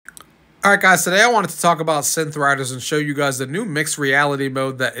Alright guys, today I wanted to talk about Synth Riders and show you guys the new mixed reality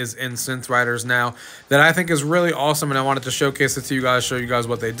mode that is in Synth Riders now that I think is really awesome, and I wanted to showcase it to you guys, show you guys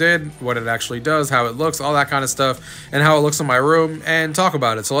what they did, what it actually does, how it looks, all that kind of stuff, and how it looks in my room, and talk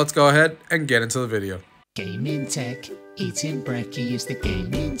about it. So let's go ahead and get into the video. Gaming tech, eating brekkie is the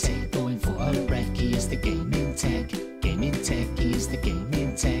gaming tech. Going for a brekkie is the gaming tech. Gaming tech is the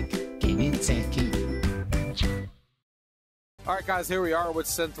gaming tech. Gaming techie. Alright guys, here we are with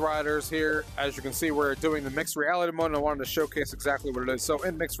Synth Riders here. As you can see, we're doing the mixed reality mode, and I wanted to showcase exactly what it is. So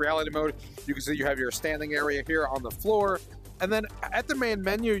in mixed reality mode, you can see you have your standing area here on the floor. And then at the main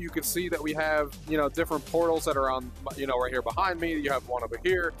menu, you can see that we have, different portals that are on, right here behind me. You have one over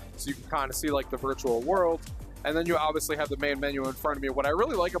here, so you can kind of see like the virtual world. And then you obviously have the main menu in front of me. What I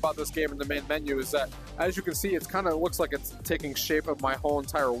really like about this game in the main menu is that, as you can see, it kind of looks like it's taking shape of my whole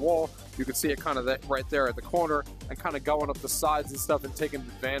entire wall. You can see it kind of right there at the corner and kind of going up the sides and stuff and taking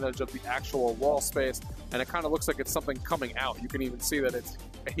advantage of the actual wall space. And it kind of looks like it's something coming out. You can even see that it's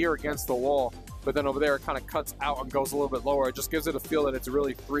here against the wall, but then over there it kind of cuts out and goes a little bit lower. It just gives it a feel that it's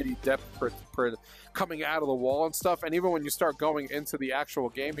really 3D depth per coming out of the wall and stuff. And even when you start going into the actual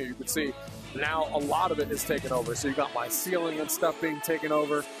game here, you can see now a lot of it is taken over. So you got my ceiling and stuff being taken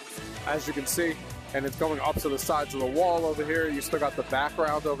over, as you can see, and it's going up to the sides of the wall over here. You still got the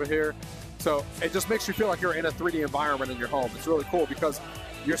background over here. So it just makes you feel like you're in a 3D environment in your home. It's really cool because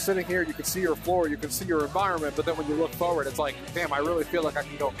you're sitting here, you can see your floor, you can see your environment, but then when you look forward, it's like, damn, I really feel like I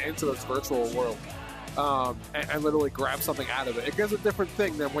can go into this virtual world and literally grab something out of it. It gives a different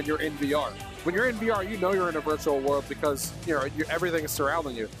thing than when you're in VR. When you're in VR, you know you're in a virtual world because everything is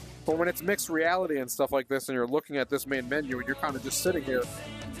surrounding you. But when it's mixed reality and stuff like this, and you're looking at this main menu and you're kind of just sitting here,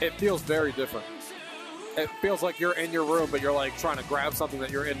 it feels very different. It feels like you're in your room, but you're like trying to grab something that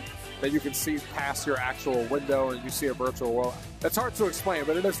you're in, that you can see past your actual window and you see a virtual world. It's hard to explain,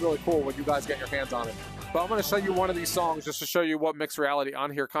 but it is really cool when you guys get your hands on it. But I'm going to show you one of these songs just to show you what mixed reality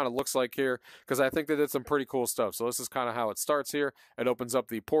on here kind of looks like here, because I think they did some pretty cool stuff. So this is kind of how it starts here. It opens up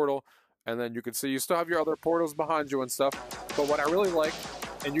the portal, and then you can see you still have your other portals behind you and stuff. But what I really like,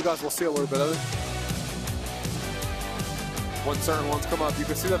 and you guys will see a little bit of it, when certain ones come up, you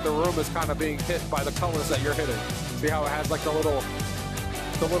can see that the room is kind of being hit by the colors that you're hitting. See how it has like the little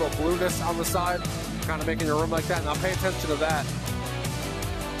blueness on the side, kind of making your room like that. Now pay attention to that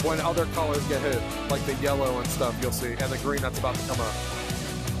when other colors get hit, like the yellow and stuff, you'll see, and the green that's about to come up.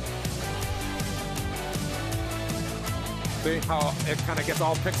 See how it kind of gets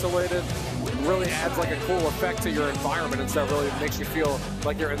all pixelated? It really adds like a cool effect to your environment and stuff. Really makes you feel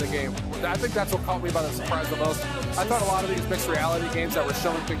like you're in the game. I think that's what caught me by the surprise the most. I thought a lot of these mixed reality games that were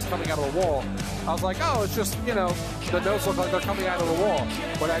showing things coming out of the wall, I was like, oh, it's just, the notes look like they're coming out of the wall.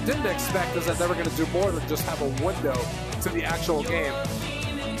 What I didn't expect is that they were going to do more than just have a window to the actual game.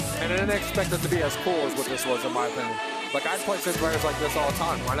 And I didn't expect it to be as cool as what this was, in my opinion. Like, I'd play Synth Riders like this all the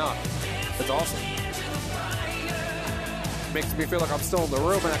time. Why not? It's awesome. Makes me feel like I'm still in the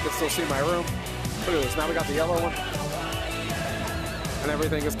room and I can still see my room. Look at this. Now we got the yellow one. And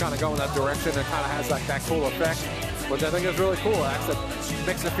everything is kind of going that direction. It kind of has that cool effect, which I think is really cool. It actually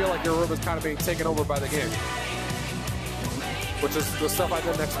makes it feel like your room is kind of being taken over by the game, which is the stuff I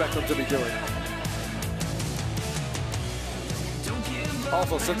didn't expect them to be doing.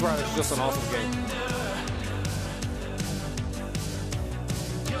 Also, Synth Riders is just an awesome game.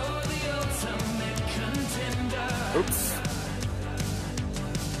 Oops.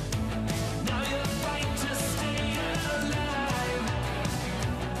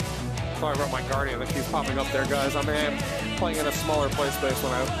 Sorry about my Guardian that keeps popping up there, guys. I am playing in a smaller play space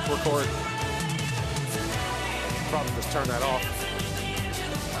when I record. Probably just turn that off.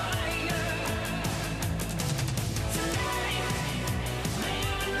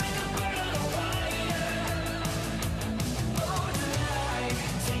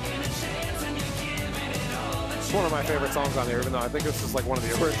 It's one of my favorite songs on here, even though I think this is like one of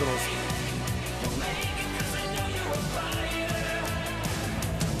the originals.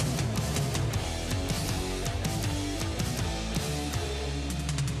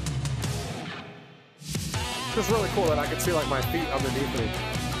 It's just really cool that I can see like my feet underneath me.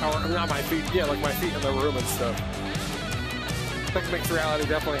 Or not my feet, yeah, like my feet in the room and stuff. I think mixed reality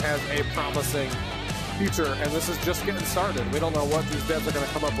definitely has a promising future, and this is just getting started. We don't know what these devs are going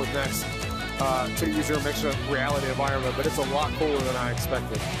to come up with next to use your mixed reality environment, but it's a lot cooler than I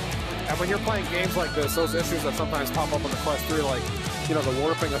expected. And when you're playing games like this, those issues that sometimes pop up on the Quest 3, like, the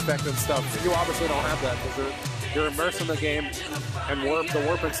warping effect and stuff, you obviously don't have that because you're immersed in the game, and the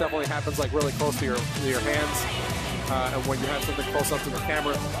warping definitely happens like really close to your hands, and when you have something close up to the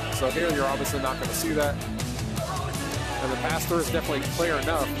camera. So here you're obviously not going to see that. And the pass-through is definitely clear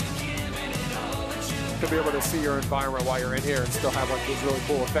enough to be able to see your environment while you're in here and still have like these really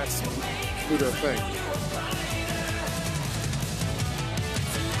cool effects through their thing.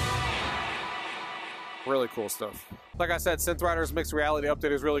 Really cool stuff. Like I said, Synth Riders Mixed Reality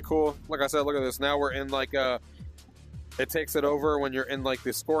Update is really cool. Like I said, look at this. Now we're in like it takes it over when you're in like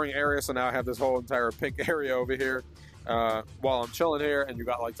the scoring area. So now I have this whole entire pink area over here while I'm chilling here, and you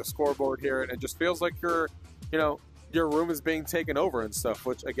got like the scoreboard here, and it just feels like you're, you know, your room is being taken over and stuff,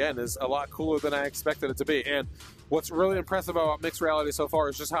 which again is a lot cooler than I expected it to be. And what's really impressive about mixed reality so far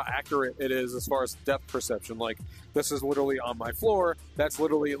is just how accurate it is as far as depth perception. Like, this is literally on my floor. That's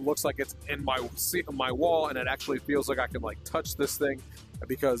literally, it looks like it's in my seat, on my wall, and it actually feels like I can like touch this thing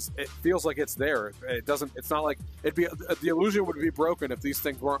because it feels like it's there. It doesn't, it's not like, it'd be, the illusion would be broken if these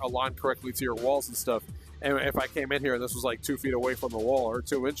things weren't aligned correctly to your walls and stuff. And if I came in here and this was like 2 feet away from the wall or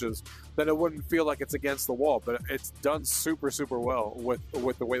 2 inches, then it wouldn't feel like it's against the wall. But it's done super, super well with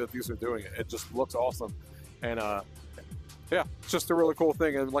the way that these are doing it. It just looks awesome. And yeah, it's just a really cool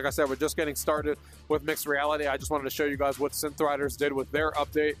thing. And like I said, we're just getting started with mixed reality. I just wanted to show you guys what Synth Riders did with their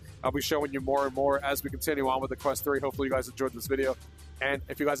update. I'll be showing you more and more as we continue on with the Quest 3. Hopefully you guys enjoyed this video. And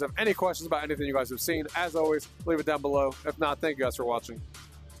if you guys have any questions about anything you guys have seen, as always, leave it down below. If not, thank you guys for watching.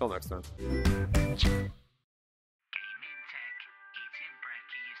 Till next time.